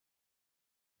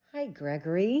Hi,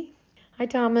 Gregory. Hi,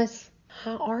 Thomas.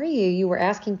 How are you? You were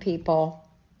asking people,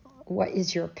 what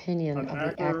is your opinion of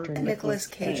the actor Nicolas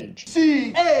Cage?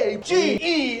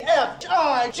 CAGEFIG.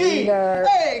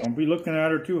 Don't be looking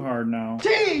at her too hard now.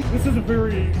 This is a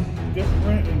very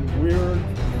different and weird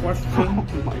question. Oh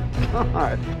my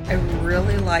God. I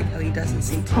really like how he doesn't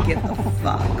seem to give a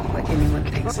fuck what anyone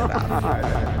thinks about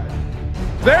him.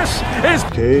 This is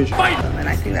Cage Fight! And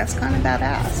I think that's kind of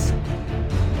badass.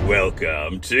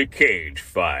 Welcome to Cage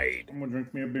Fight. I'm gonna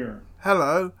drink me a beer.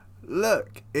 Hello,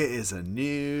 look, it is a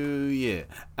new year,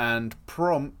 and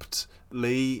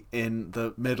promptly in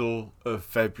the middle of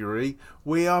February,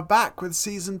 we are back with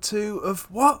season 2 of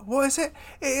what? What is it?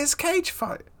 It is Cage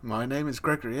Fight. My name is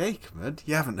Gregory Akerman.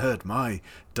 You haven't heard my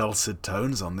dulcet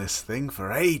tones on this thing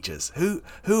for ages. Who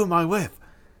am I with?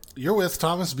 You're with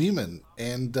Thomas Beeman,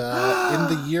 and in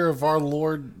the year of our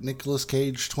Lord Nicolas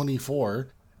Cage 24,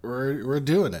 we're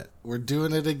doing it. We're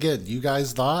doing it again. You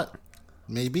guys thought?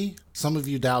 Maybe. Some of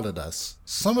you doubted us.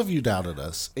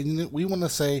 And we want to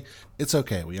say, it's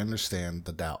okay. We understand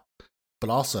the doubt.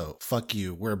 But also, fuck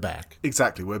you. We're back.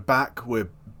 Exactly. We're back. We're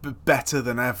better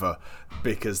than ever.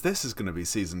 Because this is going to be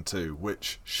season 2,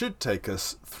 which should take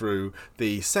us through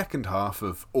the second half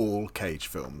of all Cage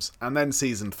films. And then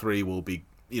season 3 will be,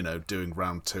 doing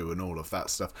round 2 and all of that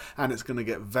stuff. And it's going to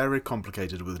get very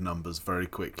complicated with numbers very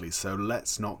quickly. So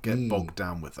let's not get bogged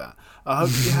down with that. I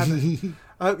hope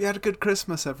you had a good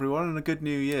Christmas, everyone, and a good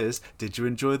New Year's. Did you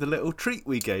enjoy the little treat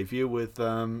we gave you with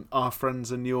our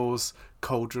friends and yours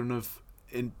cauldron of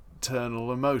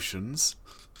internal emotions?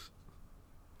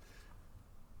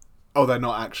 Oh, they're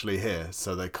not actually here,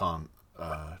 so they can't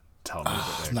tell me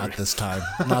that they're Not this time.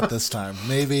 Not this time.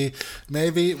 Maybe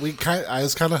I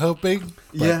was kind of hoping,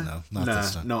 but no, not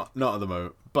this time. Not at the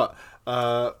moment. But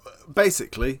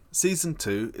basically, season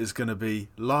 2 is going to be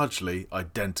largely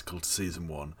identical to season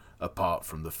 1, apart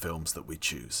from the films that we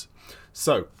choose.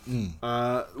 So,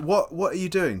 what are you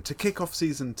doing to kick off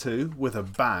season 2 with a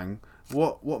bang?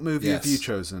 What movie have you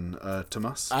chosen,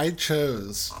 Tomas? I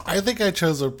think I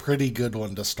chose a pretty good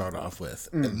one to start off with,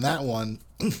 and that one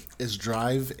is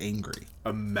Drive Angry.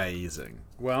 Amazing.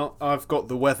 Well, I've got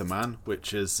The Weatherman,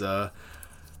 which is not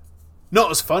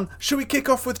as fun. Should we kick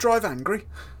off with Drive Angry?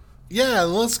 Yeah,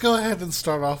 let's go ahead and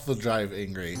start off with Drive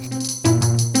Angry.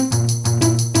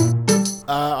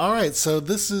 All right, so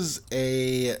this is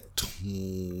a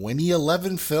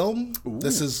 2011 film. Ooh.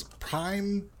 This is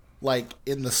prime,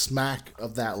 in the smack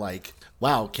of that,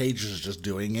 wow, Cage is just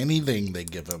doing anything they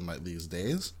give him these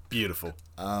days. Beautiful.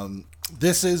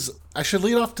 I should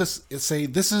lead off to say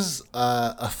this is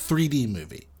a 3D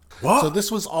movie. What? So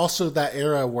this was also that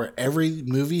era where every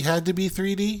movie had to be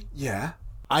 3D. Yeah.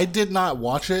 I did not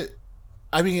watch it.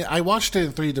 I mean, I watched it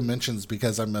in 3 dimensions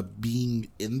because I'm a being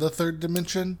in the 3rd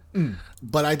dimension,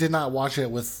 but I did not watch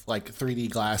it with 3D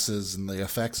glasses and the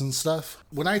effects and stuff.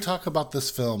 When I talk about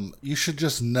this film, you should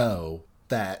just know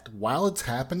that while it's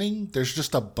happening, there's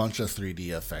just a bunch of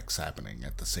 3D effects happening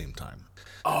at the same time.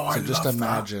 Oh, I love that. So just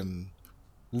imagine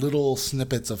little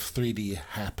snippets of 3D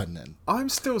happening. I'm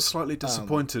still slightly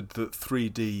disappointed that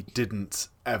 3D didn't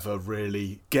ever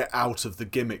really get out of the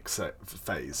gimmick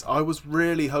phase. I was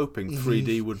really hoping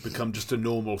 3D would become just a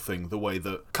normal thing, the way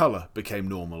that colour became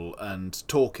normal and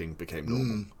talking became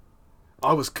normal.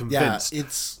 I was convinced. Yeah,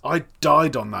 I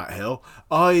died on that hill.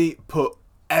 I put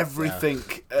everything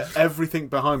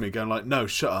behind me going no,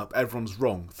 shut up, everyone's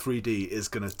wrong. 3D is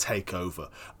going to take over.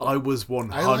 I was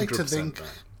 100% I like to think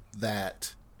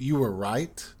that you were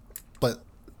right, but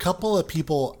a couple of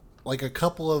people, a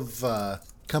couple of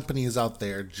companies out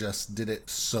there just did it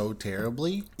so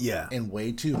terribly and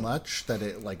way too much that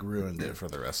it ruined it for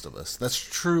the rest of us. That's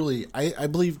truly, I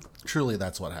believe truly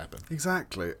that's what happened.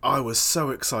 Exactly. I was so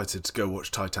excited to go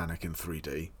watch Titanic in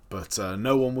 3D, but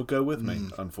no one would go with me,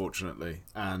 unfortunately.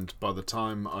 And by the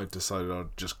time I decided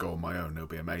I'd just go on my own, it'll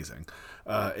be amazing,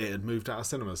 it had moved out of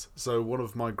cinemas. So one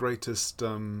of my greatest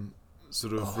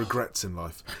regrets in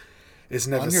life is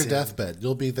never on your seeing... deathbed,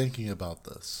 you'll be thinking about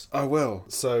this. I will.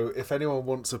 So if anyone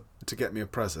wants to get me a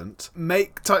present,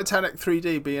 make Titanic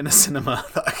 3D be in a cinema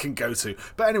that I can go to.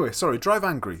 But anyway, sorry, Drive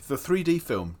Angry, the 3D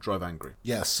film Drive Angry.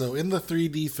 Yes, so in the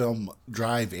 3D film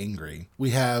Drive Angry, we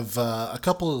have a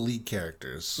couple of lead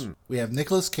characters. We have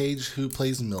Nicolas Cage, who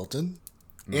plays Milton,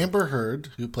 Amber Heard,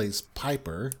 who plays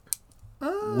Piper,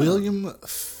 William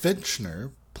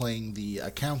Finchner playing the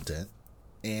accountant,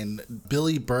 and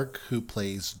Billy Burke, who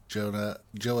plays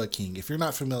Joaquin. If you're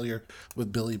not familiar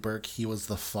with Billy Burke, he was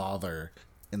the father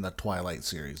in the Twilight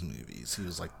series movies. He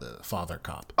was like the father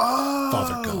cop. Oh!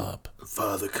 Father cop.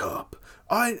 Father cop.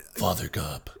 Father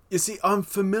cop. You see, I'm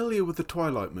familiar with the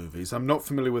Twilight movies. I'm not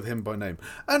familiar with him by name.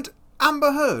 And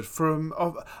Amber Heard from...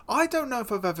 I don't know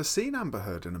if I've ever seen Amber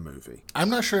Heard in a movie. I'm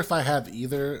not sure if I have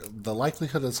either. The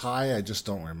likelihood is high. I just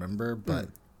don't remember. But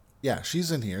yeah,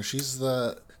 she's in here. She's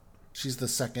the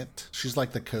second. She's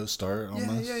like the co-star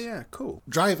almost. Yeah. Cool.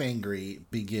 Drive Angry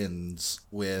begins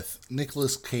with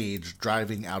Nicolas Cage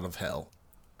driving out of hell.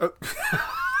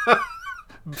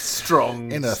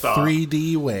 Strong in a start.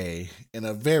 3D way, in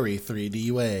a very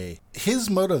 3D way. His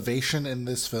motivation in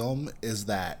this film is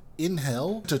that in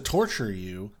hell, to torture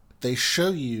you, they show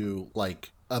you like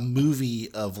a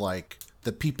movie of like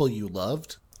the people you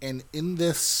loved. And in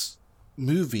this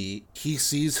movie, he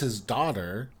sees his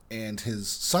daughter and his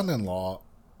son-in-law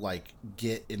like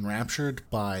get enraptured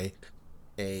by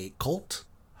a cult.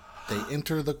 They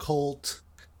enter the cult,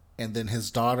 and then his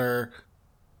daughter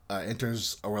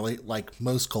enters like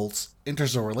most cults,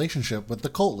 enters a relationship with the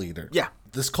cult leader. Yeah.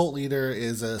 This cult leader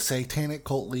is a satanic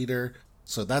cult leader,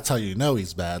 so that's how you know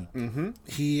he's bad. Mm-hmm.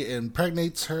 He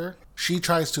impregnates her. She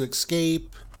tries to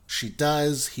escape. She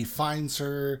does. He finds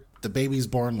her. The baby's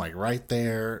born like right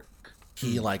there.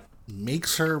 He like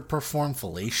makes her perform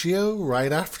fellatio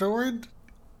right afterward.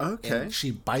 Okay. And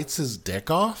she bites his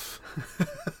dick off.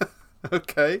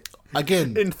 Okay.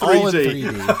 Again, in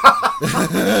 3D.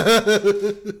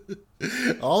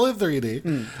 All in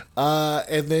 3D.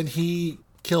 And then he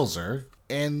kills her,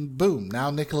 and boom,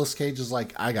 now Nicolas Cage is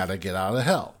like, I gotta get out of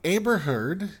hell. Amber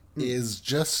Heard is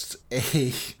just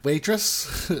a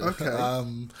waitress.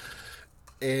 Okay.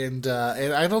 And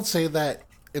I don't say that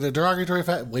in a derogatory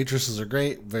fact. Waitresses are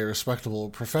great, very respectable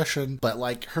profession, but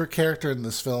like her character in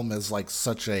this film is like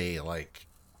such a like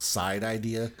side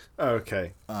idea.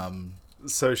 Okay.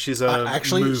 So she's a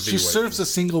actually movie she waitress. serves a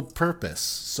single purpose.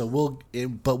 So we'll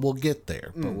get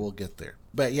there.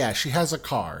 But yeah, she has a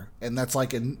car, and that's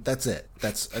like that's it.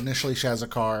 That's initially she has a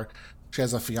car. She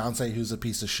has a fiance who's a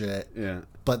piece of shit. Yeah.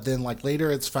 But then like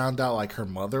later it's found out like her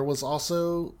mother was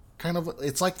also kind of,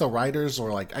 it's like the writers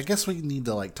or like, I guess we need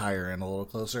to like tie her in a little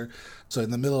closer. So in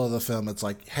the middle of the film it's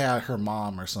like, hey, her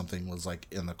mom or something was like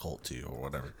in the cult too or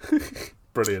whatever.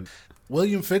 Brilliant.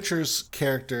 William Fincher's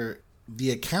character,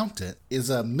 the accountant, is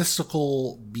a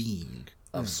mystical being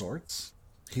of sorts.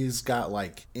 He's got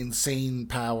like insane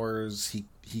powers.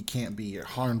 He can't be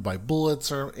harmed by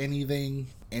bullets or anything.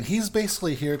 And he's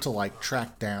basically here to like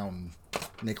track down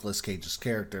Nicolas Cage's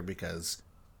character because,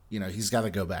 you know, he's got to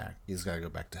go back. He's got to go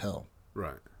back to hell.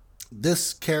 Right.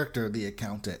 This character, the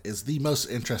accountant, is the most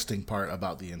interesting part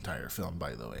about the entire film,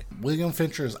 by the way. William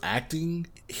Fincher's acting,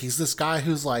 he's this guy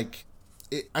who's like,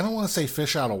 I don't want to say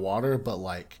fish out of water, but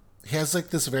like, he has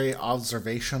like this very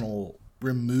observational,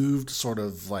 removed sort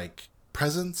of like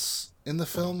presence in the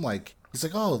film. Like, he's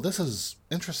like, oh, this is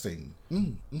interesting.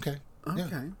 Okay. Okay.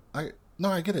 Yeah.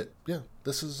 I get it. Yeah.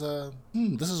 This is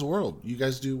world. You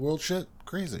guys do world shit?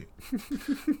 Crazy.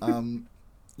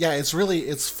 Yeah,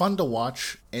 it's fun to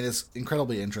watch, and it's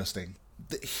incredibly interesting.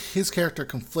 His character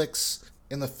conflicts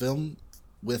in the film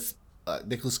with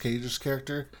Nicolas Cage's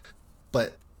character,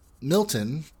 but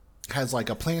Milton has like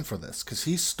a plan for this because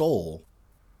he stole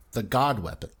the God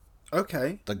weapon.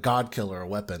 Okay. The God killer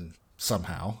weapon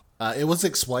somehow. It was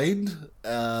explained.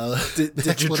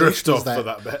 Did you drift off for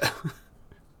that bit?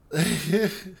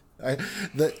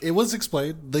 It was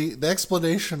explained. The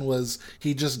explanation was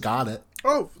he just got it.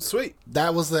 Oh, sweet.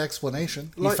 That was the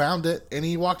explanation. He found it and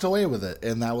he walked away with it,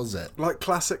 and that was it. Like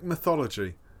classic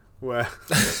mythology, where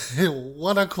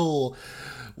what a cool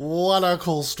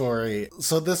story.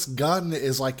 So this gun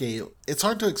is like it's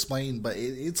hard to explain, but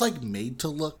it's like made to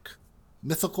look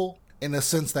mythical in a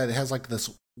sense that it has like this,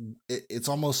 it's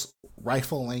almost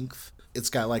rifle length.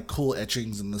 It's got like cool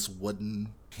etchings in this wooden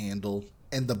handle,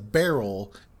 and the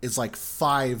barrel is like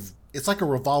it's like a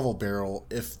revolver barrel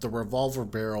if the revolver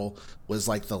barrel was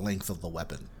like the length of the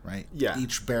weapon, right? Yeah.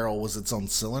 Each barrel was its own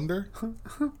cylinder.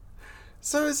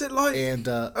 So is it like and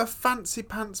a fancy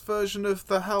pants version of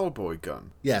the Hellboy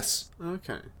gun? Yes.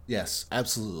 Okay. Yes,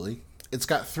 absolutely. It's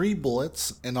got 3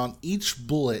 bullets, and on each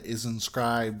bullet is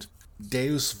inscribed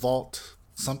Deus Vult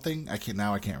something. I can't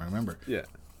remember. Yeah.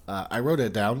 I wrote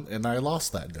it down and I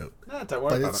lost that note. No, don't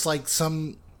worry about it's it. like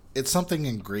it's something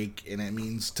in Greek, and it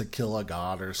means to kill a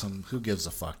god or some. Who gives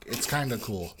a fuck? It's kind of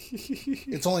cool.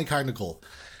 It's only kind of cool.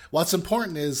 What's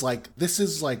important is like this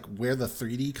is like where the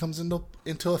 3D comes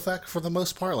into effect for the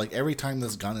most part. Like every time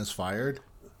this gun is fired,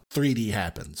 3D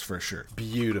happens for sure.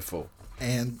 Beautiful.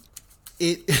 And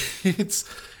it's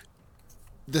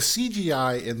the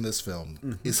CGI in this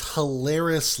film is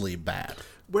hilariously bad.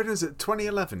 When is it?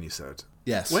 2011, you said?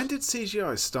 Yes. When did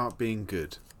CGI start being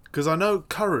good? Because I know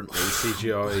currently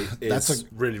CGI is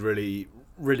really, really,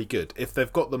 really good. If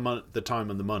they've got the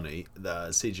time and the money, the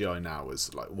CGI now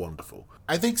is like wonderful.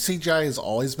 I think CGI has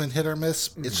always been hit or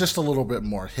miss. It's just a little bit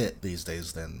more hit these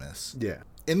days than miss. Yeah.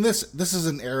 In this is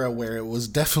an era where it was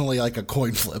definitely like a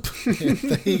coin flip.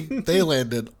 they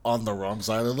landed on the wrong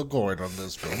side of the coin on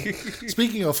this film.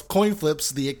 Speaking of coin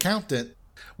flips, the accountant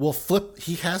will flip.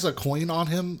 He has a coin on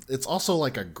him. It's also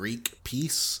like a Greek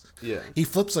piece. Yeah. He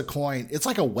flips a coin. It's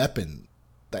like a weapon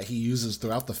that he uses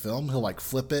throughout the film. He'll like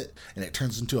flip it and it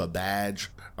turns into a badge,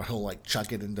 or he'll like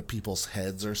chuck it into people's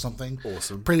heads or something.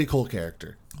 Awesome. Pretty cool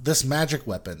character. This magic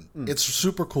weapon, it's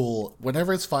super cool.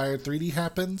 Whenever it's fired, 3D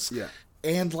happens. Yeah.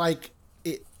 And like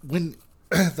it when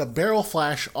the barrel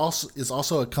flash is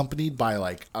also accompanied by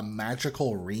like a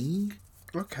magical ring.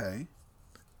 Okay.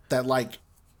 That like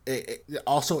it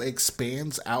also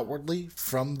expands outwardly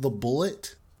from the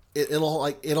bullet.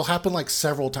 It'll happen like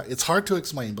several times. It's hard to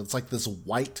explain, but it's like this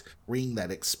white ring that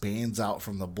expands out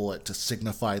from the bullet to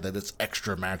signify that it's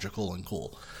extra magical and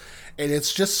cool. And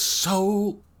it's just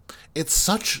it's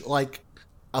such like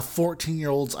a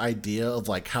 14-year-old's idea of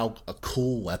like how a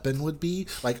cool weapon would be.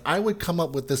 Like I would come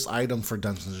up with this item for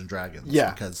Dungeons and Dragons.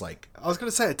 Yeah. Because like I was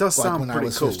gonna say it does like sound when pretty I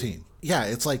was cool. 15. Yeah,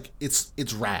 it's like it's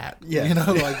rad. Yeah. You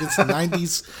know, like it's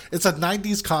 90s. It's a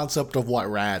 90s concept of what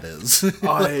rad is.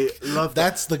 I love that.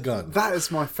 That's the gun. That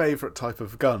is my favourite type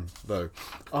of gun, though.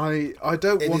 I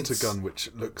don't want a gun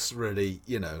which looks really,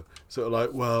 sort of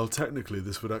like, well, technically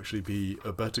this would actually be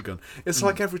a better gun. It's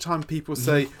like every time people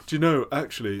say, do you know,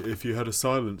 actually, if you had a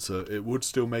silencer, it would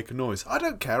still make a noise. I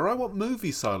don't care. I want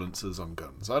movie silencers on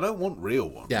guns. I don't want real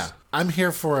ones. Yeah, I'm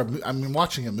here for I'm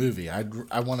watching a movie. I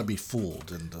want to be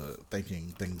fooled into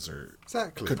thinking things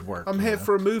could work. I'm here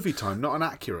for a movie time, not an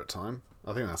accurate time.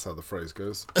 I think that's how the phrase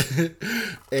goes.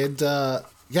 And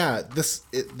yeah,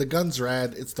 the gun's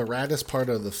rad. It's the raddest part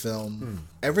of the film.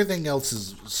 Everything else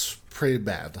is pretty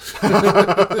bad.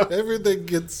 everything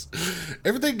gets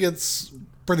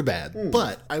pretty bad.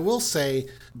 But I will say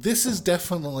this is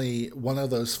definitely one of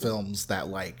those films that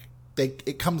like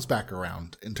it comes back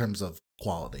around in terms of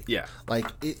quality. Yeah, like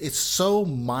it's so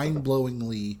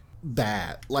mind-blowingly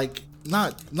bad. Like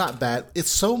not bad. It's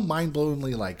so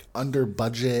mind-blowingly like under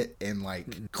budget and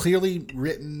like clearly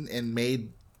written and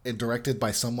made and directed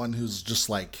by someone who's just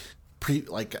like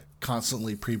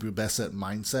constantly prepubescent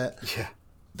mindset. Yeah.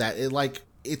 That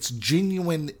it's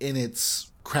genuine in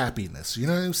its crappiness. You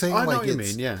know what I'm saying? I know what you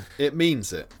mean, yeah. It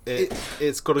means it.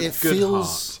 It's got a good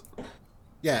heart.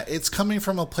 Yeah, it's coming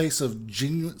from a place of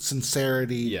genuine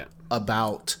sincerity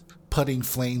about putting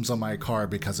flames on my car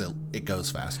because it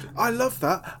goes faster. I love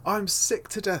that. I'm sick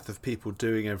to death of people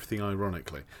doing everything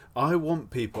ironically. I want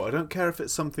people, I don't care if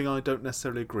it's something I don't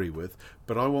necessarily agree with,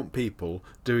 but I want people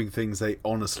doing things they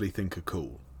honestly think are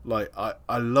cool. Like,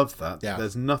 I love that. Yeah.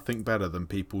 There's nothing better than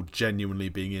people genuinely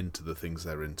being into the things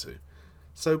they're into.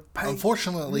 So,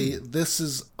 unfortunately, this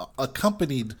is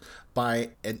accompanied by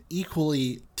an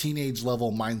equally teenage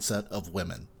level mindset of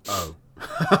women. Oh.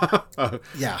 Oh.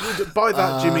 Yeah. By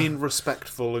that, do you mean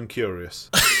respectful and curious?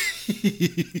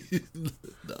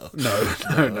 No,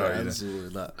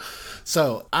 absolutely not.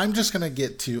 So I'm just gonna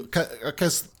get to,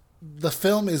 because the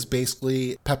film is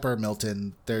basically Pepper and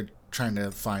Milton. They're trying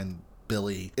to find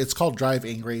Billy. It's called Drive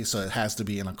Angry, so it has to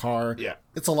be in a car. Yeah.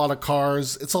 It's a lot of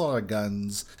cars. It's a lot of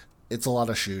guns. It's a lot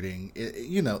of shooting.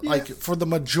 Like for the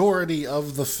majority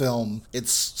of the film,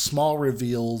 it's small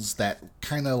reveals that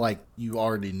kind of like you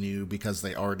already knew because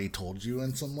they already told you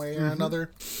in some way or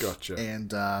another. Gotcha. And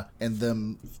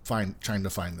them trying to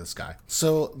find this guy.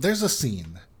 So there's a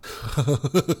scene.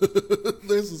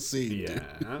 There's a scene.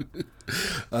 Yeah.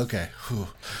 Okay.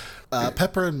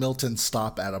 Pepper and Milton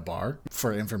stop at a bar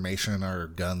for information or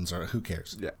guns or who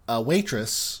cares. Yeah. A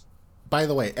waitress. By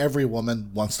the way, every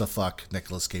woman wants to fuck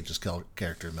Nicolas Cage's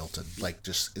character Milton. Like,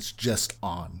 it's just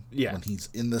on. Yeah. When he's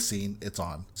in the scene, it's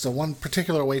on. So one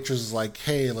particular waitress is like,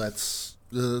 hey, let's...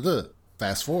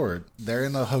 Fast forward. They're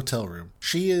in a hotel room.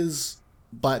 She is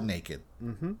butt naked.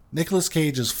 Mm-hmm. Nicolas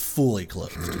Cage is fully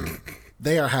clothed.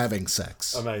 They are having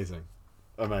sex. Amazing.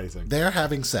 They're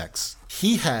having sex.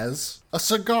 He has a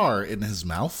cigar in his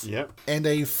mouth. Yep. And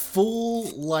a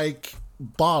full,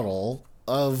 bottle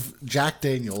of Jack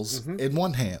Daniels in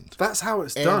one hand. That's how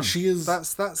it's done. She is.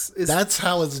 That's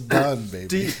how it's done,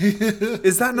 baby.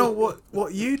 Is that not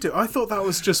what you do? I thought that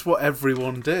was just what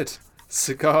everyone did.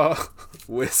 Cigar,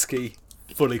 whiskey,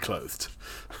 fully clothed.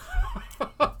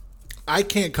 I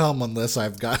can't come unless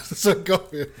I've got so go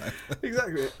ahead.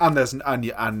 Exactly.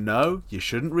 And no, you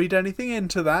shouldn't read anything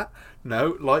into that.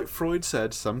 No, like Freud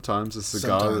said, sometimes a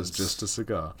cigar is just a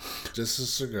cigar. Just a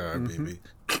cigar, baby.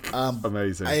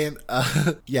 Amazing. And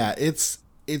yeah, it's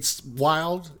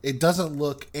wild. It doesn't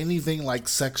look anything like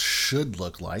sex should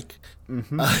look like.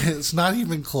 It's not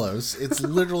even close. It's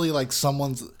literally like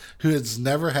someone who has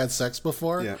never had sex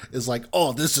before is like,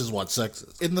 oh, this is what sex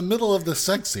is. In the middle of the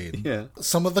sex scene,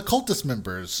 some of the cultist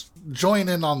members join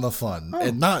in on the fun,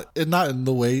 and not in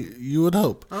the way you would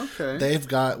hope. Okay. They've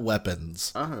got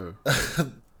weapons. Oh.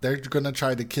 They're going to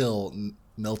try to kill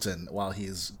Milton while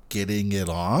he's getting it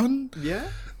on. Yeah.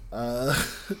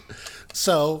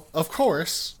 So, of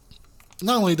course,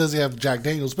 not only does he have Jack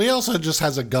Daniels, but he also just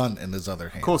has a gun in his other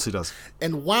hand. Of course he does.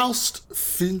 And whilst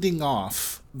fending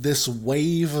off this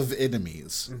wave of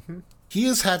enemies, he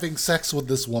is having sex with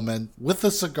this woman with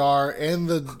the cigar and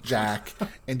the Jack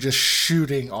and just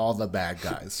shooting all the bad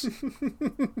guys.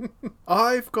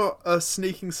 I've got a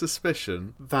sneaking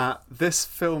suspicion that this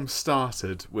film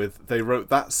started with, they wrote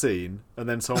that scene and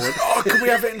then someone went, oh, can we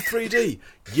have it in 3D?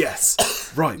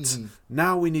 Yes. Right.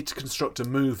 Now we need to construct a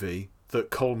movie that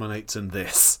culminates in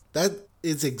this. That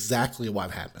is exactly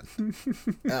what happened.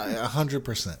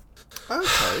 100%.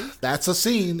 Okay. That's a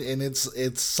scene, and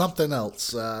it's something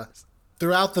else.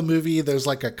 Throughout the movie, there's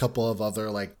like a couple of other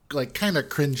like kind of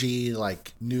cringy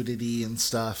like nudity and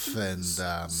stuff. And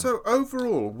so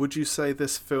overall, would you say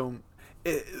this film,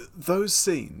 those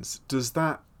scenes, does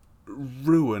that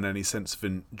ruin any sense of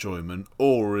enjoyment,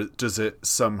 or does it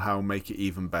somehow make it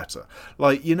even better?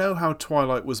 Like, you know how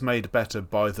Twilight was made better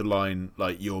by the line,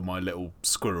 like, you're my little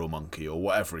squirrel monkey, or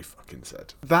whatever he fucking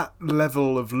said. That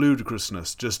level of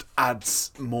ludicrousness just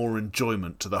adds more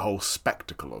enjoyment to the whole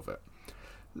spectacle of it.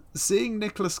 Seeing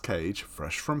Nicolas Cage,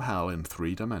 fresh from hell in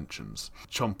 3 dimensions,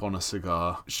 chomp on a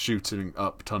cigar, shooting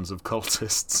up tons of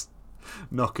cultists,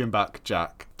 knocking back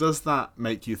Jack, does that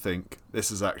make you think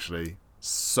this is actually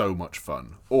so much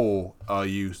fun? Or are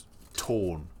you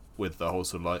torn with the whole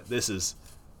sort of like, this is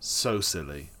so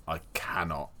silly, I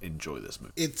cannot enjoy this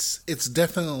movie? It's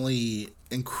definitely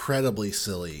incredibly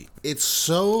silly. It's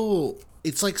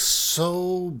like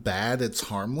so bad it's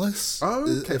harmless.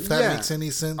 Oh, okay. If that makes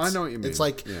any sense. I know what you mean.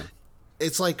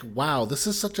 It's like wow, this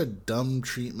is such a dumb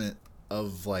treatment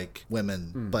of like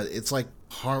women, but it's like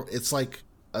it's like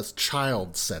a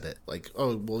child said it. Like,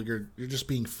 oh well, you're just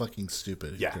being fucking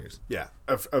stupid. Who cares? Yeah.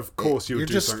 Of course you would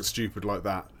do something stupid like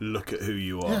that. Look at who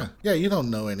you are. Yeah, you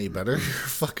don't know any better. You're a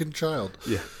fucking child.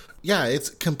 Yeah, it's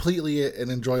completely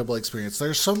an enjoyable experience.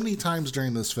 There's so many times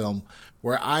during this film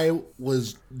where I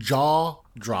was jaw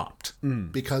dropped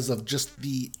because of just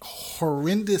the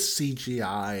horrendous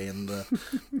CGI and the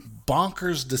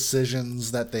bonkers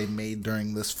decisions that they made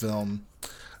during this film.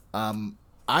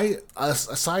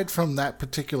 Aside from that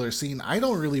particular scene, I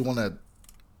don't really want to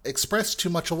express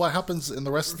too much of what happens in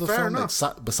the rest of the film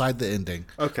beside the ending.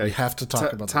 Okay. We have to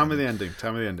talk about Tell me the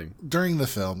ending. During the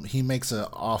film, he makes an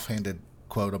offhanded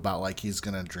quote about like he's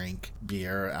gonna drink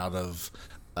beer out of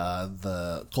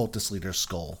the cultist leader's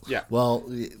skull. Yeah. Well,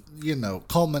 you know,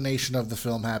 culmination of the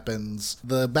film happens.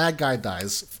 The bad guy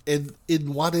dies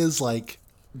in what is like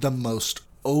the most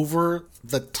over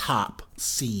the top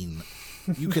scene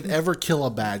you could ever kill a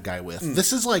bad guy with.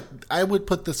 This is like, I would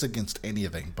put this against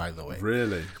anything, by the way.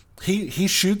 Really? He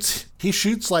shoots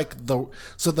like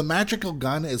so the magical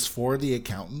gun is for the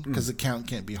accountant because the accountant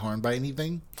can't be harmed by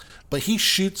anything, but he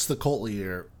shoots the cult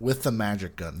leader with the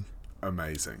magic gun.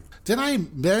 Amazing. Did I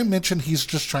mention he's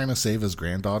just trying to save his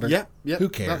granddaughter? Yeah. Who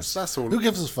cares? That's all. Who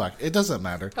gives a fuck? It doesn't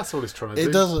matter. That's all he's trying to do.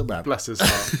 It doesn't matter. Bless his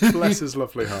heart. Bless his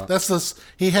lovely heart. That's this.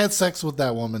 He had sex with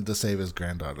that woman to save his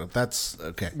granddaughter. That's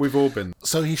okay. We've all been.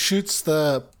 So he shoots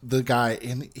the guy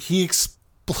and he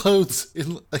explodes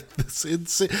in like this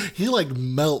insane. He like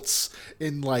melts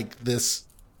in like this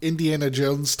Indiana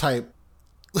Jones type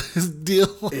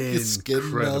deal. His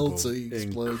skin melts and he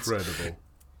explodes. Incredible.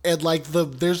 And like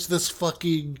there's this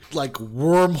fucking like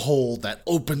wormhole that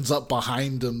opens up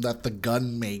behind him that the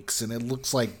gun makes, and it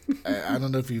looks like I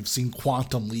don't know if you've seen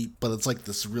Quantum Leap, but it's like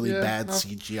this really bad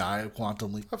CGI of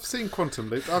Quantum Leap. I've seen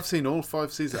Quantum Leap. I've seen all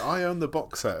 5 seasons. I own the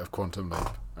box set of Quantum Leap.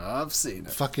 I've seen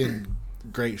it. Fucking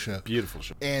great show. Beautiful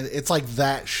show. And it's like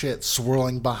that shit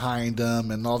swirling behind him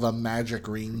and all the magic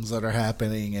rings that are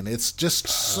happening, and it's just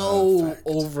so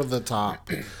over the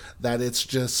top that it's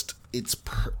just it's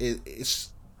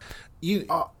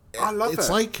I love it. It's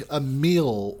like a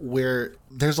meal where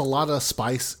there's a lot of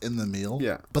spice in the meal,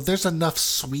 yeah, but there's enough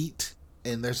sweet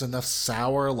and there's enough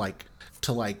sour like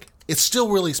to like It's still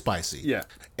really spicy. Yeah.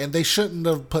 And they shouldn't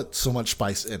have put so much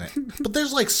spice in it. But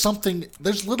there's like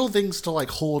there's little things to like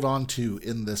hold on to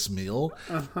in this meal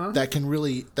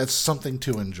that's something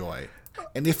to enjoy.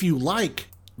 And if you like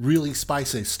really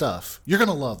spicy stuff, you're going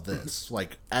to love this.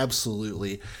 Like,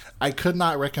 absolutely. I could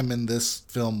not recommend this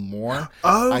film more.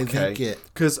 Okay.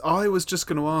 Because I was just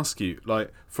going to ask you,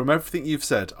 like, from everything you've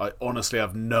said, I honestly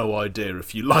have no idea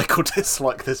if you like or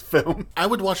dislike this film. I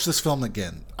would watch this film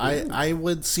again. I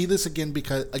would see this again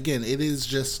because, again, it is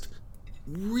just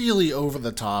really over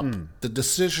the top. The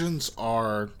decisions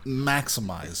are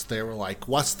maximized. They were like,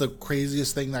 what's the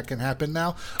craziest thing that can happen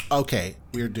now? Okay,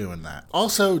 we're doing that.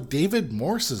 Also, David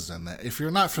Morse is in it. If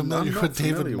you're not familiar with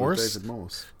David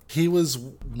Morse, he was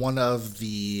one of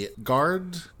the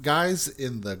guard guys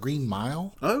in the Green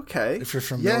Mile. Okay. If you're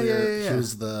familiar, he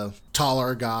was the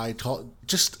taller guy,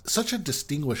 just such a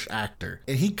distinguished actor.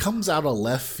 And he comes out of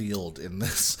left field in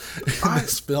this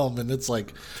film, and it's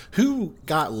like, who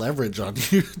got leverage on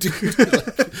you, dude?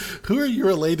 Like, who are you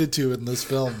related to in this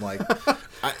film? Like,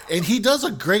 and he does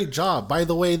a great job. By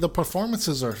the way, the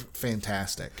performances are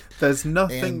fantastic. There's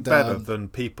nothing better than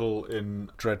people in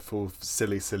dreadful,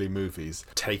 silly movies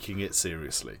taking it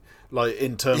seriously. Like,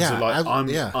 in terms of like,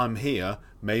 I'm here.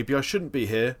 Maybe I shouldn't be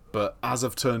here, but as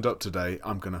I've turned up today,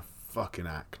 I'm gonna fucking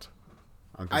act.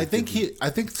 I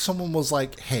think someone was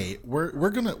like, "Hey,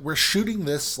 we're shooting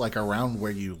this like around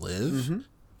where you live. Mm-hmm.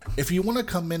 If you want to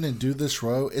come in and do this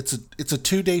row, it's a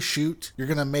 2-day shoot. You're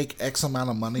gonna make X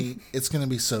amount of money. It's gonna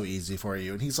be so easy for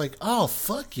you." And he's like, "Oh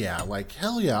fuck yeah! Like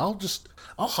hell yeah!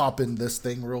 I'll hop in this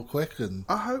thing real quick and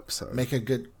I hope so. Make a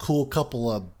good cool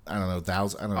couple of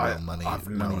money. I've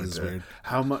no money idea. Is weird.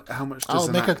 How much? Does I'll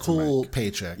an make a actor cool make?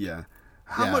 paycheck. Yeah.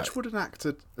 How much would an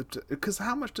actor? Because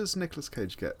how much does Nicolas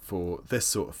Cage get for this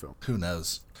sort of film? Who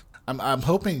knows? I'm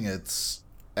hoping it's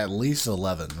at least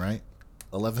 11, right?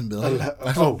 11 billion.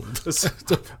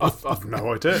 I've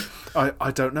no idea.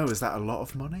 I don't know. Is that a lot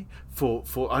of money for?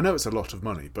 I know it's a lot of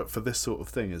money, but for this sort of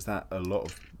thing, is that a lot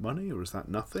of money or is that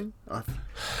nothing? I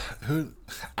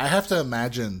have to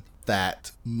imagine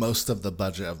that most of the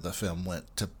budget of the film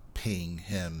went to paying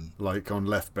him, like on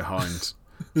Left Behind.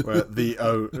 Where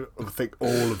I think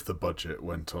all of the budget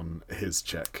went on his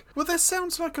check. Well, this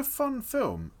sounds like a fun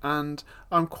film, and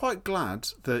I'm quite glad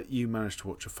that you managed to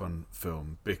watch a fun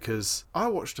film, because I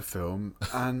watched a film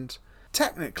and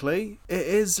technically it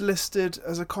is listed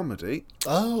as a comedy.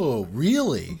 Oh,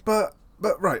 really? But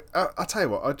right, I'll tell you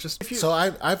what. So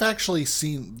I've actually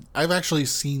seen The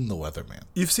Weatherman.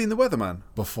 You've seen The Weatherman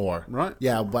before, right?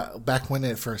 Yeah, back when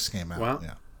it first came out. Well,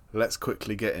 yeah. Let's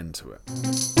quickly get into it.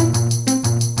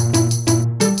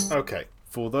 Okay,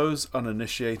 for those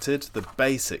uninitiated, the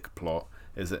basic plot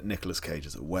is that Nicolas Cage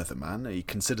is a weatherman. He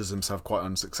considers himself quite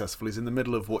unsuccessful. He's in the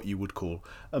middle of what you would call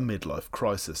a midlife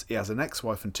crisis. He has an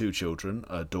ex-wife and 2 children,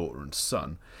 a daughter and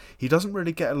son. He doesn't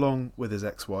really get along with his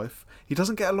ex-wife. He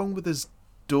doesn't get along with his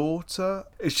daughter.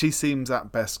 She seems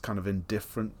at best kind of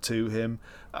indifferent to him.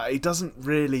 He doesn't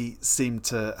really seem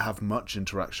to have much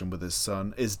interaction with his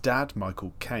son. His dad,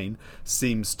 Michael Caine,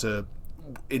 seems to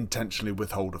intentionally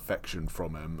withhold affection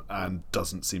from him and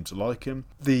doesn't seem to like him.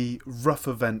 The rough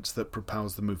event that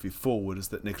propels the movie forward is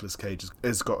that Nicolas Cage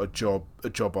has got a job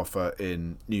offer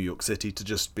in New York City to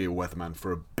just be a weatherman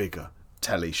for a bigger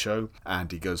telly show,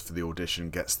 and he goes for the audition,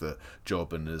 gets the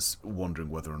job, and is wondering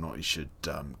whether or not he should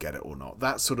get it or not.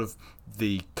 That's sort of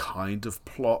the kind of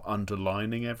plot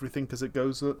underlining everything as it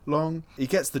goes along. He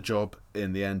gets the job.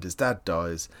 In the end, his dad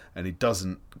dies, and he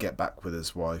doesn't get back with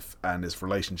his wife, and his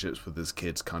relationships with his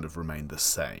kids kind of remain the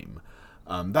same.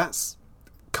 That's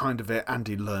kind of it. And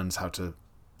he learns how to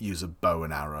use a bow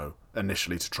and arrow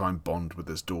initially to try and bond with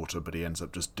his daughter, but he ends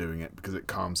up just doing it because it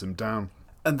calms him down.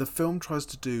 And the film tries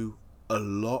to do a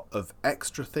lot of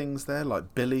extra things there,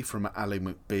 like Billy from Ally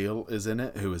McBeal is in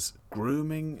it, who is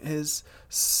grooming his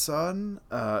son,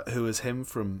 who is him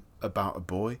from About a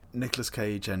Boy. Nicolas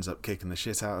Cage ends up kicking the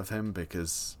shit out of him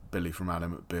because Billy from Ally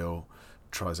McBeal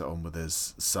tries it on with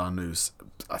his son, who's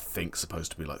I think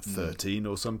supposed to be like 13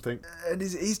 or something. And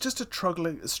he's just a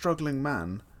struggling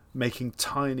man making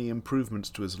tiny improvements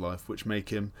to his life which make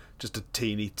him just a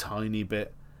teeny tiny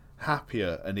bit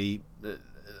happier. And he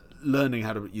learning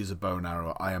how to use a bow and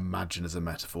arrow, I imagine, is a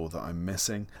metaphor that I'm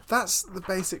missing. That's the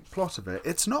basic plot of it.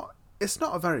 It's not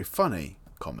a very funny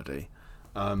comedy.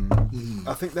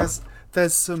 I think there's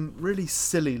some really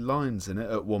silly lines in it.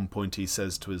 At one point he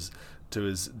says to his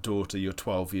daughter, "You're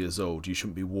 12 years old, you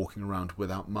shouldn't be walking around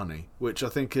without money," which I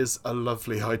think is a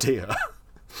lovely idea.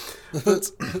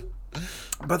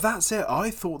 But that's it.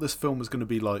 I thought this film was going to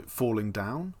be like Falling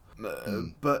Down,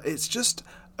 but it's just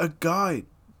a guy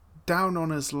down on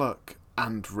his luck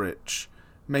and rich,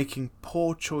 making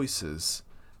poor choices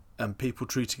and people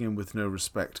treating him with no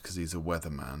respect because he's a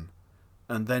weatherman.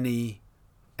 And then he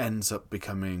ends up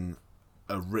becoming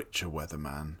a richer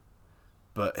weatherman,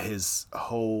 but his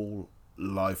whole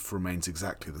life remains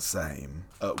exactly the same.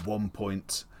 At one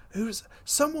point,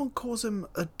 someone calls him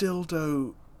a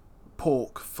dildo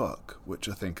pork fuck, which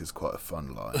I think is quite a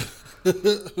fun line.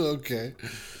 Okay.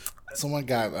 Someone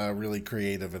got really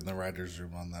creative in the writer's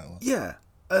room on that one. Yeah.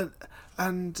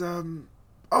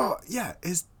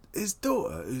 His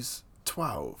daughter, who's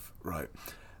 12, right?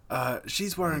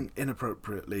 She's wearing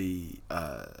inappropriately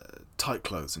tight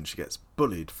clothes, and she gets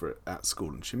bullied for it at school,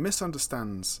 and she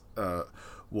misunderstands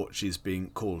what she's being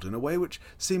called in a way which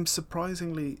seems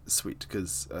surprisingly sweet,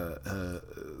 because her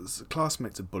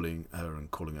classmates are bullying her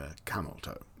and calling her camel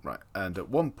toe, right? And at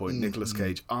one point, Nicolas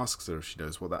Cage asks her if she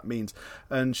knows what that means,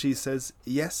 and she says,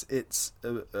 yes, it's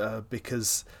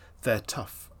because they're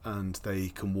tough and they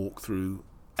can walk through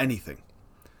anything.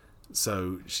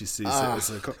 So she sees it as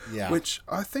which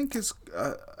I think is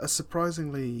a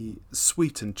surprisingly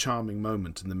sweet and charming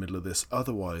moment in the middle of this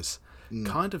otherwise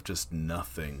kind of just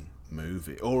nothing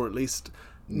movie, or at least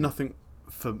nothing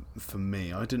for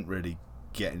me. I didn't really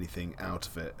get anything out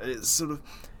of it.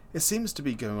 It seems to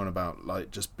be going on about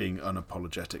like just being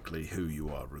unapologetically who you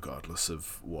are, regardless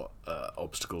of what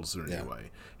obstacles are in your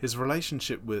way. His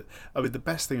relationship with, the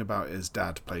best thing about his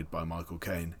dad, played by Michael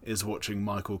Caine, is watching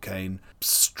Michael Caine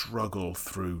struggle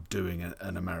through doing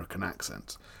an American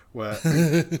accent, where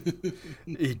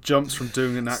he jumps from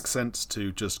doing an accent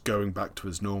to just going back to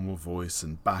his normal voice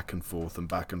and back and forth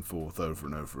over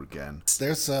and over again.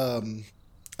 There's a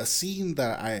scene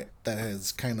that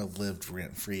has kind of lived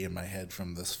rent-free in my head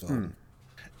from this film.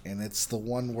 And it's the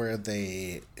one where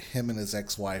him and his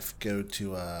ex-wife go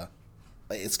to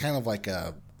it's kind of like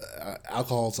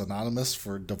Alcoholics Anonymous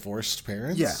for divorced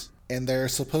parents. Yeah. And they're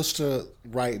supposed to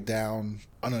write down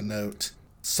on a note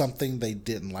something they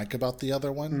didn't like about the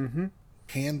other one,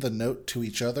 hand the note to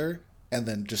each other, and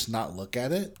then just not look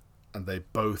at it. And they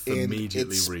both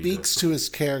immediately read it. It speaks to his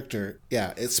character.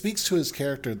 Yeah, it speaks to his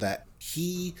character that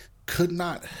he could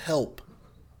not help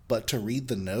but to read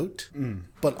the note.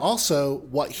 But also,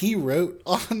 what he wrote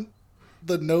on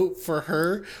the note for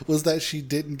her was that she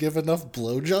didn't give enough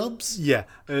blowjobs. Yeah,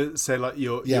 say like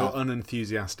you're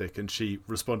unenthusiastic, and she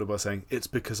responded by saying, "It's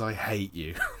because I hate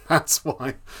you." That's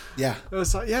why. Yeah,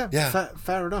 it's like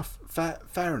fair enough.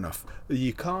 Fair enough.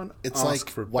 You can't. It's ask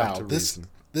for a better reason.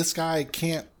 This guy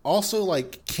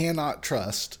cannot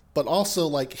trust, but also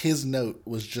like his note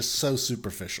was just so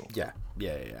superficial. Yeah.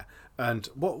 And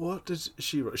what did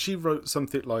she write? She wrote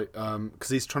something like, because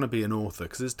he's trying to be an author,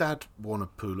 because his dad won a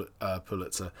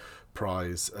Pulitzer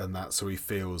Prize and that, so he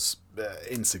feels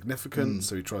insignificant,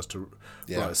 so he tries to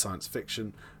write a science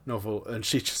fiction novel, and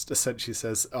she just essentially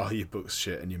says, "Oh, your book's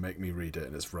shit and you make me read it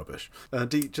and it's rubbish."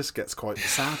 And he just gets quite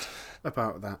sad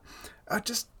about that.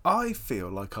 I feel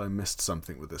like I missed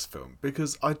something with this film,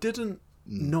 because I didn't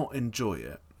not enjoy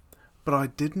it, but I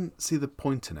didn't see the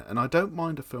point in it. And I don't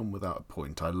mind a film without a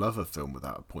point. I love a film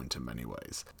without a point in many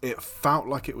ways. It felt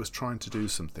like it was trying to do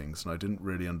some things, and I didn't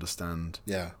really understand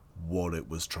what it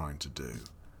was trying to do.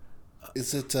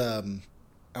 Is it, I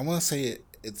want to say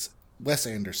it's Wes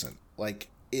Anderson. Like,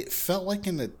 it felt like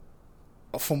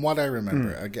from what I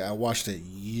remember, I watched it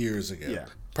years ago,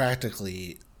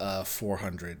 practically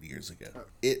 400 years ago.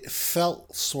 It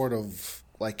felt sort of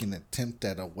like an attempt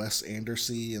at a Wes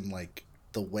Anderson, and like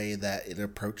the way that it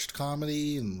approached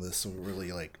comedy in this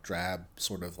really like drab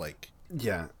sort of like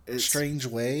strange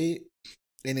way,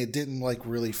 and it didn't like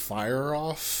really fire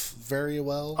off very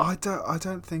well. I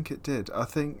don't think it did. I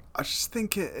just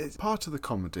think it's part of the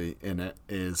comedy in it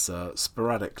is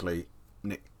sporadically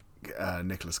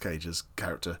Nicolas Cage's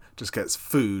character just gets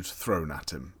food thrown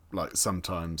at him. Like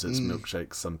sometimes it's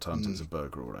milkshakes, sometimes it's a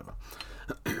burger or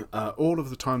whatever. All of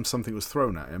the time something was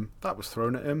thrown at him, that was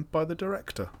thrown at him by the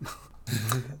director.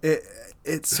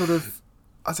 It's sort of,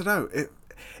 I don't know,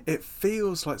 it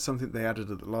feels like something they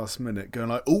added at the last minute, going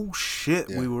like, oh shit,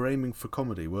 we were aiming for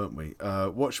comedy, weren't we?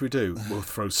 What should we do? We'll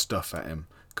throw stuff at him.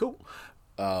 Cool.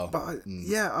 But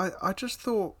I just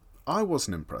thought I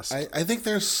wasn't impressed. I think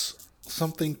there's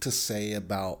something to say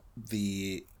about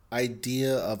the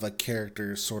idea of a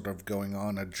character sort of going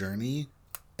on a journey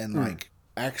and like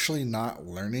actually not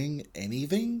learning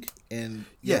anything and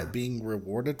being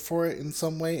rewarded for it in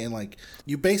some way, and like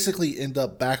you basically end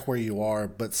up back where you are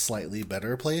but slightly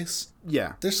better place.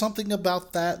 There's something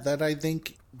about that I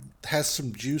think has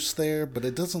some juice there, but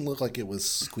it doesn't look like it was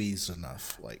squeezed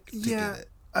enough like to get it.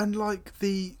 And like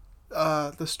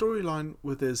the storyline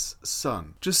with his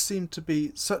son just seemed to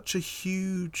be such a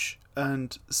huge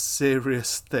and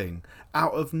serious thing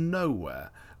out of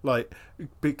nowhere. Like,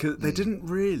 because they didn't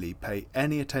really pay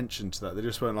any attention to that. They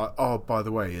just went like, oh, by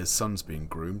the way, his son's being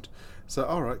groomed. So,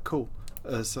 all right, cool.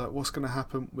 So what's going to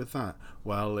happen with that?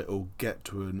 Well, it'll get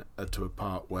to a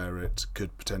part where it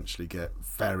could potentially get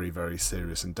very, very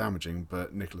serious and damaging,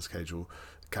 but Nicolas Cage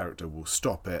character will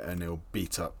stop it, and he'll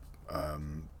beat up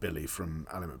Billy from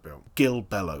Ally McBeal. Gil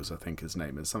Bellows, I think his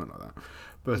name is, something like that.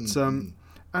 But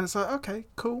and it's like, okay,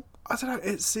 cool. I don't know.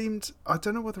 It seemed, I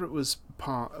don't know whether it was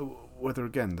whether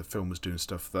again the film was doing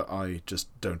stuff that I just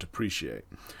don't appreciate,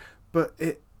 but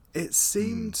it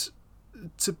seemed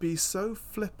to be so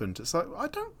flippant. It's like, I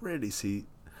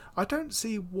don't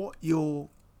see what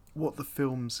the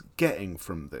film's getting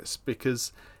from this,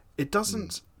 because it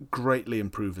doesn't greatly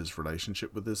improve his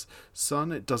relationship with his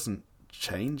son. It doesn't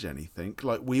change anything.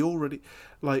 Like, we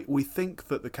think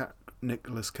that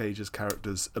Nicolas Cage's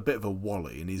character's a bit of a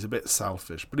wally and he's a bit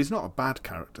selfish, but he's not a bad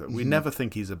character. We never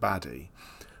think he's a baddie.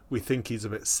 We think he's a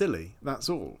bit silly, that's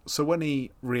all. So when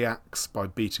he reacts by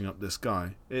beating up this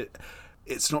guy,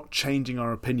 it's not changing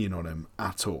our opinion on him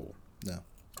at all. No.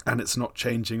 And it's not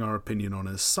changing our opinion on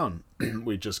his son.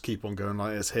 We just keep on going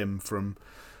like, it's him from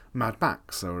Mad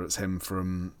Max, or it's him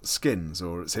from Skins,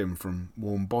 or it's him from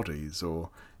Warm Bodies, or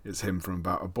it's him from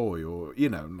About a Boy, or, you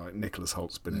know, like Nicholas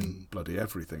Holt's been in bloody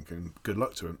everything, and good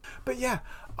luck to him. But yeah,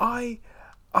 he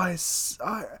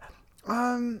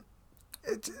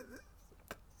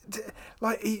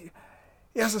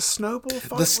has a snowball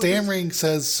fight. The stammering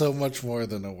says so much more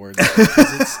than a word,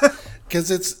 because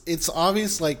it's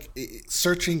obvious. Like,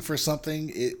 searching for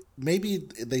something, maybe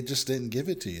they just didn't give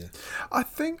it to you. I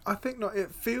think not.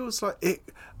 It feels like it.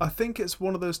 I think it's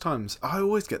one of those times. I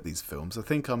always get these films. I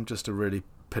think I'm just a really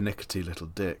pernickety little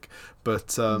dick,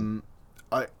 but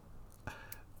I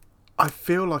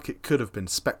feel like it could have been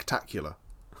spectacular.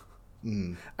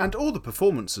 And all the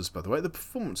performances, by the way,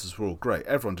 were all great.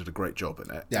 Everyone did a great job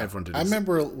in it. Yeah, Everyone did. I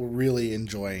remember really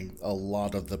enjoying a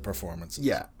lot of the performances.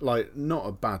 Yeah, like, not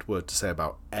a bad word to say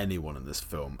about anyone in this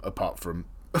film, apart from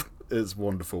it's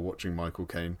wonderful watching Michael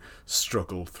Caine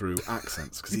struggle through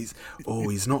accents, because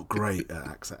he's not great at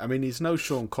accent. I mean, he's no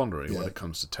Sean Connery when it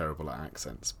comes to terrible at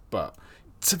accents. But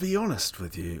to be honest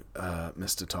with you,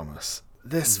 Mr. Thomas,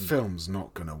 this film's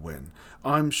not going to win.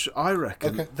 I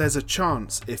reckon there's a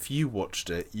chance if you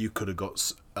watched it, you could have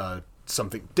got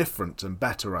something different and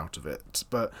better out of it.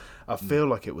 But I feel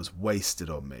like it was wasted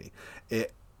on me.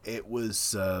 It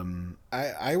was.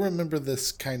 I remember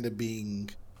this kind of being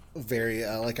very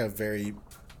very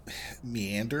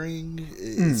meandering.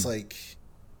 It's like,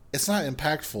 it's not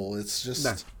impactful. It's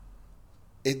just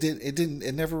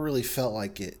it never really felt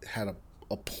like it had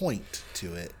a point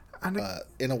to it. And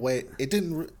in a way, it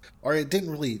didn't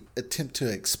really attempt to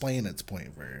explain its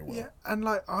point very well. Yeah, and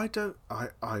like, I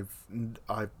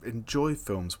enjoy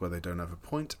films where they don't have a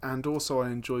point, and also I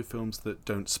enjoy films that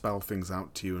don't spell things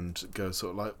out to you and go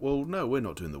sort of like, well, no, we're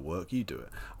not doing the work, you do it.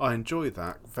 I enjoy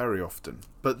that very often,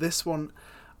 but this one,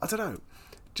 I don't know,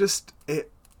 just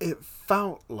it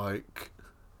felt like,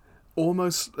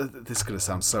 almost, this is going to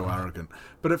sound so arrogant,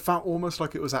 but it felt almost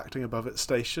like it was acting above its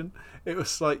station. It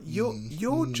was like,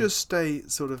 you're just a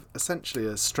sort of essentially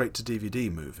a straight to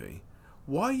DVD movie.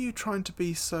 Why are you trying to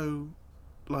be so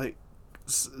like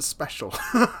special?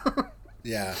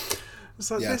 Yeah. It's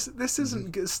like, this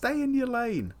isn't. Stay in your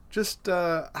lane. Just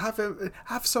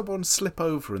have someone slip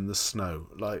over in the snow.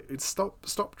 Like,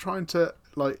 stop trying to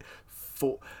like.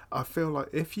 I feel like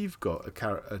if you've got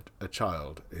a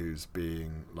child who's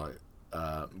being like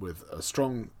with a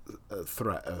strong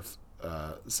threat of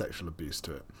sexual abuse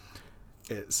to it,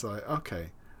 it's like,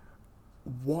 okay,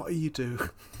 what are you doing?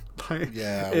 Like,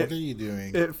 what are you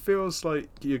doing? It feels like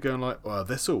you're going like, well,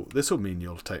 this'll mean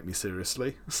you'll take me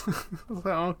seriously. Like,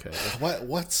 okay,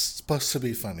 what's supposed to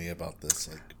be funny about this?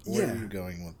 Like, where are you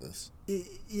going with this?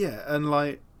 Yeah, and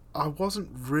like, I wasn't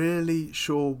really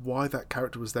sure why that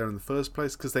character was there in the first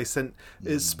place, because they sent...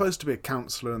 It's supposed to be a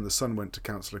counsellor, and the son went to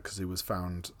counsellor because he was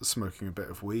found smoking a bit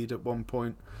of weed at one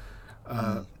point.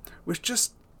 Which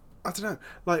just... I don't know.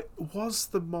 Like, was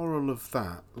the moral of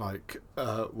that, like,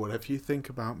 whatever you think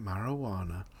about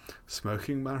marijuana,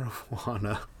 smoking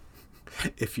marijuana...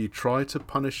 If you try to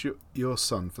punish your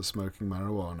son for smoking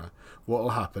marijuana, what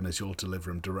will happen is you'll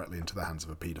deliver him directly into the hands of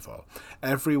a paedophile.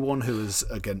 Everyone who is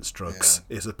against drugs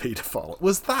is a paedophile.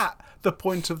 Was that the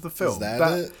point of the film? Is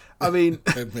that it? I mean...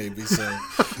 Maybe so.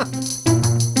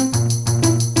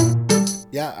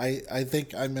 Yeah, I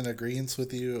think I'm in agreement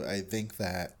with you. I think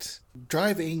that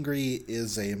Drive Angry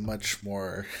is a much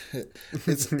more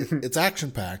it's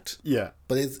action packed. Yeah.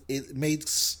 But it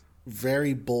makes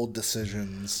very bold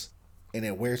decisions and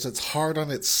it wears its heart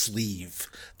on its sleeve.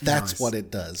 That's what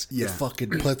it does. Yeah. It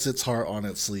fucking puts its heart on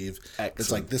its sleeve. Excellent.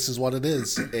 It's like, this is what it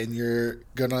is, and you're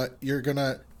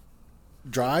gonna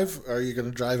drive, or you're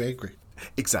gonna drive angry.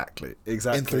 Exactly. In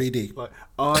 3D. Like,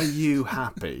 are you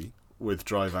happy with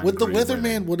Drive Angry? Would the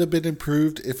Weatherman would have been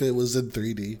improved if it was in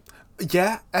 3D?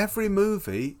 Yeah, every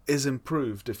movie is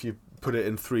improved if you put it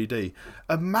in 3D.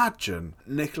 Imagine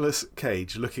Nicolas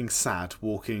Cage looking sad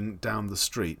walking down the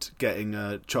street, getting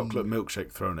a chocolate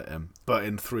milkshake thrown at him, but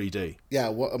in 3D. Yeah,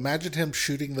 well, imagine him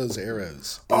shooting those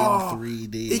arrows in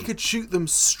 3D. He could shoot them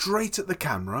straight at the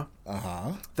camera.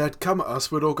 Uh-huh. They'd come at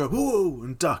us, we'd all go, whoa,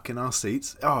 and duck in our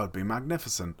seats. Oh, it'd be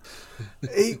magnificent.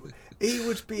 He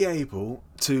would be able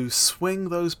to swing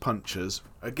those punches,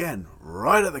 again,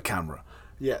 right at the camera.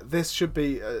 Yeah, this should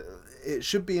be... it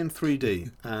should be in 3D,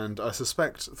 and I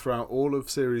suspect throughout all of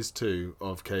Series 2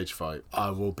 of Cage Fight, I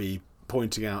will be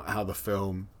pointing out how the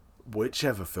film,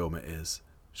 whichever film it is,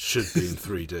 should be in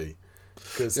 3D.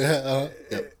 Because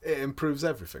it improves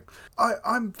everything.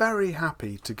 I'm very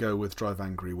happy to go with Drive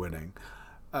Angry winning,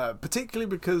 particularly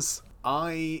because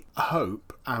I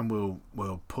hope, and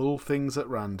we'll pull things at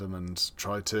random and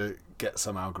try to get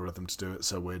some algorithm to do it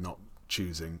so we're not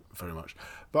choosing very much,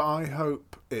 but I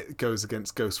hope it goes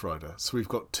against Ghost Rider, so we've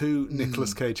got two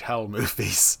Nicolas Cage Hell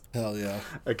movies. Hell yeah.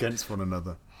 Against one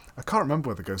another. I can't remember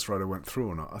whether Ghost Rider went through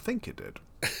or not. I think it did.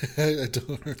 I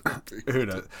don't remember. Who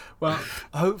knows? Well,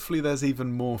 hopefully there's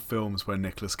even more films where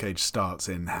Nicolas Cage starts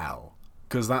in hell,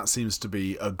 because that seems to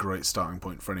be a great starting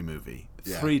point for any movie.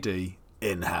 Yeah. 3D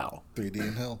in hell. 3D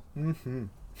in hell.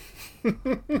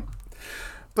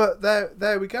 But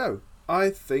there we go. I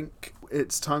think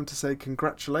it's time to say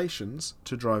congratulations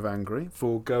to Drive Angry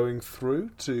for going through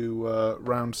to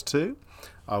round 2.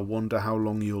 I wonder how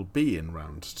long you'll be in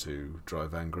round 2,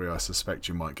 Drive Angry. I suspect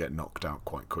you might get knocked out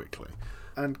quite quickly.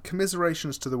 And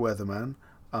commiserations to the Weatherman.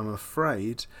 I'm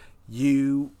afraid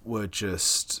you were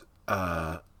just...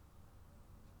 you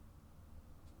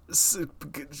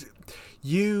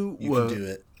were... can do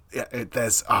it. Yeah,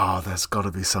 there's got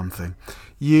to be something.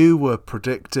 You were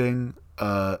predicting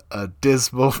a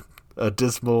dismal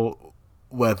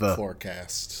weather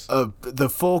forecast. The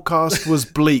forecast was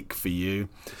bleak for you.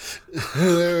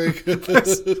 There we go.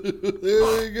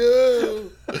 There we go.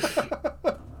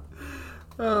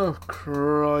 Oh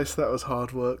Christ, that was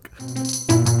hard work.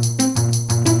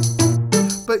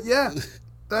 But yeah,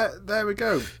 there we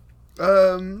go.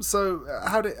 So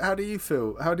how do you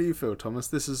feel? How do you feel, Thomas?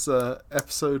 This is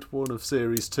episode 1 of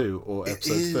series 2, or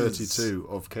episode 32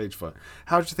 of Cage Fight.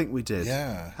 How do you think we did?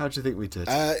 Yeah. How do you think we did?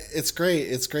 It's great.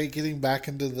 It's great getting back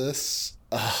into this.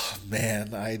 Oh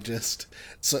man,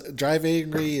 Drive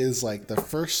Angry is like the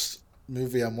first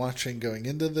movie I'm watching going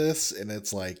into this, and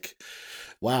it's like,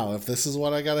 wow, if this is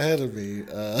what I got ahead of me,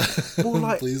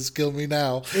 please kill me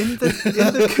now. In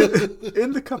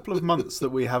the couple of months that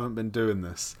we haven't been doing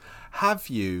this, have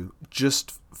you,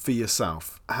 just for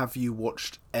yourself, have you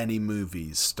watched any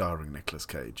movies starring Nicolas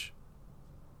Cage?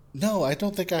 No, I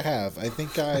don't think I have. I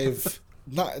think I've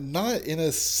not in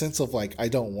a sense of like I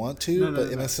don't want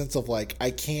to, in a sense of like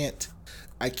I can't.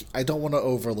 I don't want to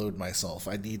overload myself.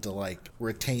 I need to like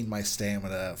retain my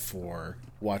stamina for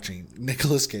watching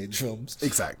Nicolas Cage films.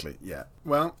 Exactly. Yeah.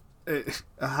 Well,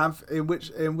 in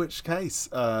which case?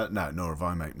 No, nor have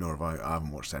I, mate. Nor have I. I haven't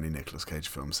watched any Nicolas Cage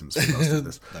films since we last did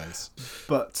this. Nice.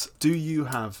 But do you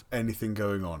have anything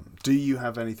going on? Do you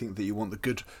have anything that you want the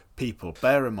good people?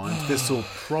 Bear in mind, this will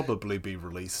probably be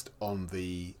released on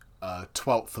the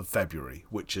 12th of February,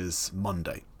 which is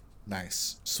Monday.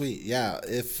 Nice. Sweet. Yeah.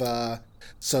 If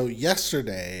so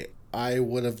yesterday I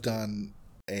would have done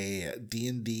a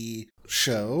D&D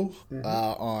show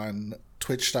on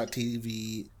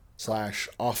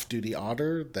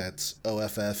twitch.tv/offdutyotter. That's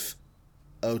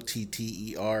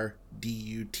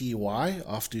OFFOTTERDUTY,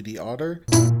 Off Duty Otter.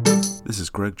 This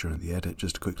is Greg during the edit.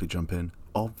 Just to quickly jump in.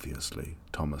 Obviously,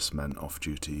 Thomas meant Off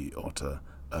Duty Otter.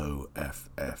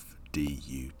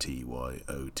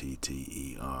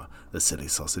 OFFDUTYOTTER. The silly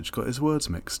sausage got his words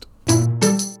mixed.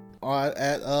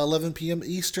 At 11 p.m.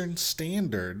 Eastern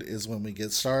Standard is when we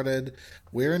get started.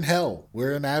 We're in hell.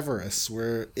 We're in avarice.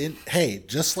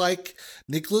 Just like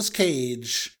Nicolas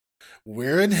Cage,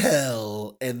 we're in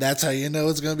hell, and that's how you know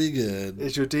it's going to be good.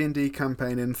 Is your D&D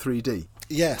campaign in 3D?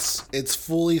 Yes, it's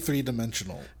fully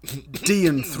three-dimensional. D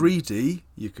in 3D,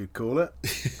 you could call it.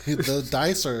 The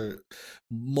dice are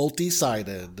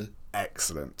multi-sided.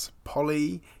 excellent.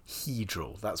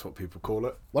 Polyhedral, that's what people call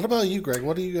it. What about you, Greg?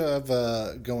 What do you have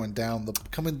coming down the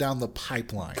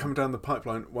pipeline? Coming down the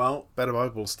pipeline, well, Better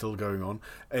Bible's still going on.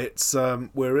 It's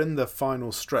we're in the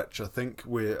final stretch. I think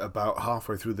we're about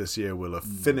halfway through this year. We'll have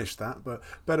finished that, but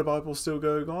Better Bible's still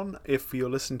going on. If you're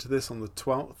listening to this on the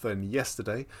 12th, then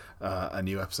yesterday a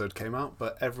new episode came out,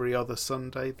 but every other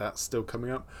Sunday that's still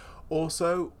coming up.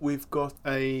 Also, we've got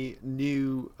a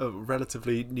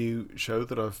relatively new show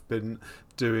that I've been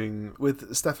doing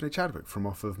with Stephanie Chadwick from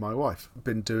Off of My Wife.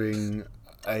 Been doing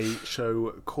a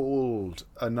show called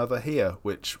Another Here,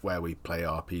 where we play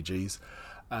RPGs,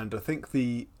 and I think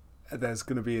there's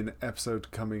going to be an episode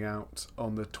coming out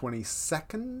on the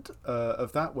 22nd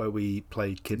of that, where we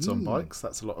play Kids on Bikes.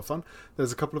 That's a lot of fun.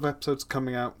 There's a couple of episodes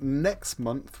coming out next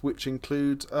month, which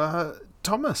include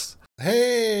Thomas.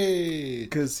 Hey!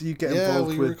 Because you get involved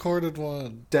with... we recorded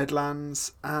one.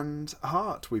 Deadlands and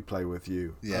Heart we play with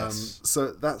you. Yes. So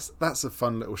that's a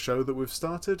fun little show that we've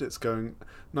started. It's going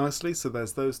nicely. So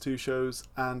there's those two shows,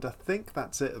 and I think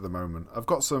that's it at the moment. I've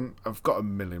got a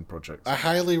million projects. I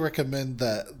highly recommend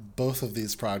that both of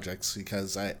these projects,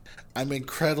 because I'm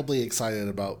incredibly excited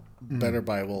about Better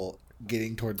Bible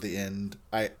getting toward the end.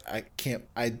 I can't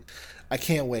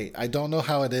wait. I don't know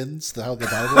how it ends, how the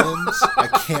Bible ends. I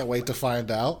can't wait to find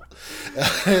out.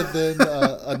 And then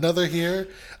Another Here,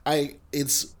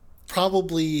 it's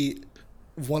probably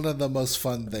one of the most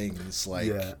fun things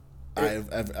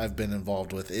I've been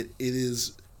involved with. It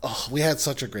is. Oh, we had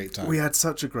such a great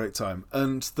time.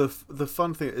 And the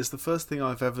fun thing is, the first thing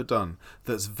I've ever done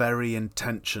that's very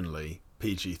intentionally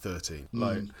PG-13.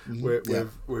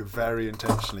 We're very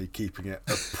intentionally keeping it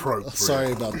appropriate.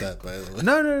 Sorry about that, by the way.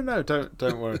 No,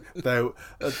 don't worry. There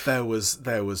was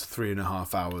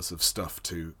 3.5 hours of stuff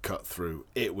to cut through.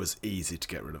 It was easy to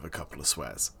get rid of a couple of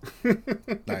swears.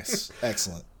 Nice,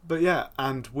 excellent. But yeah,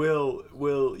 and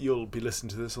you'll be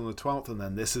listening to this on the 12th, and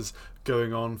then this is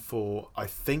going on for, I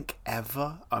think,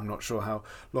 ever. I'm not sure how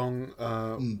long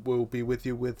we'll be with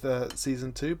you with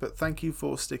season 2, but thank you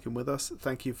for sticking with us.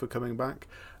 Thank you for coming back.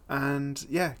 And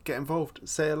yeah, get involved.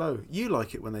 Say hello. You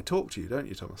like it when they talk to you, don't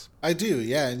you, Thomas? I do,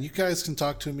 yeah. And you guys can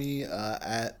talk to me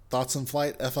at Thoughts in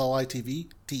Flight,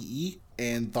 FLITVTE,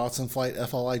 and Thoughts in Flight,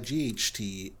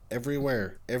 FLIGHT.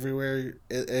 Everywhere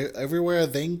a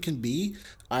thing can be,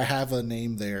 I have a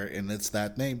name there, and it's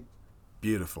that name.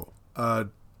 Beautiful.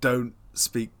 Don't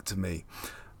speak to me.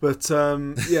 But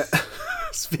yeah,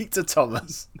 speak to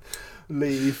Thomas.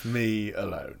 Leave me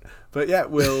alone. But yeah,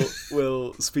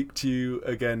 we'll speak to you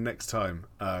again next time.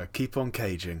 Keep on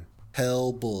caging.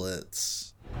 Hell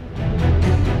bullets.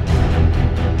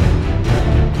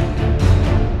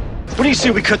 What do you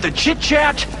say we cut the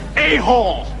chit-chat?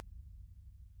 A-hole!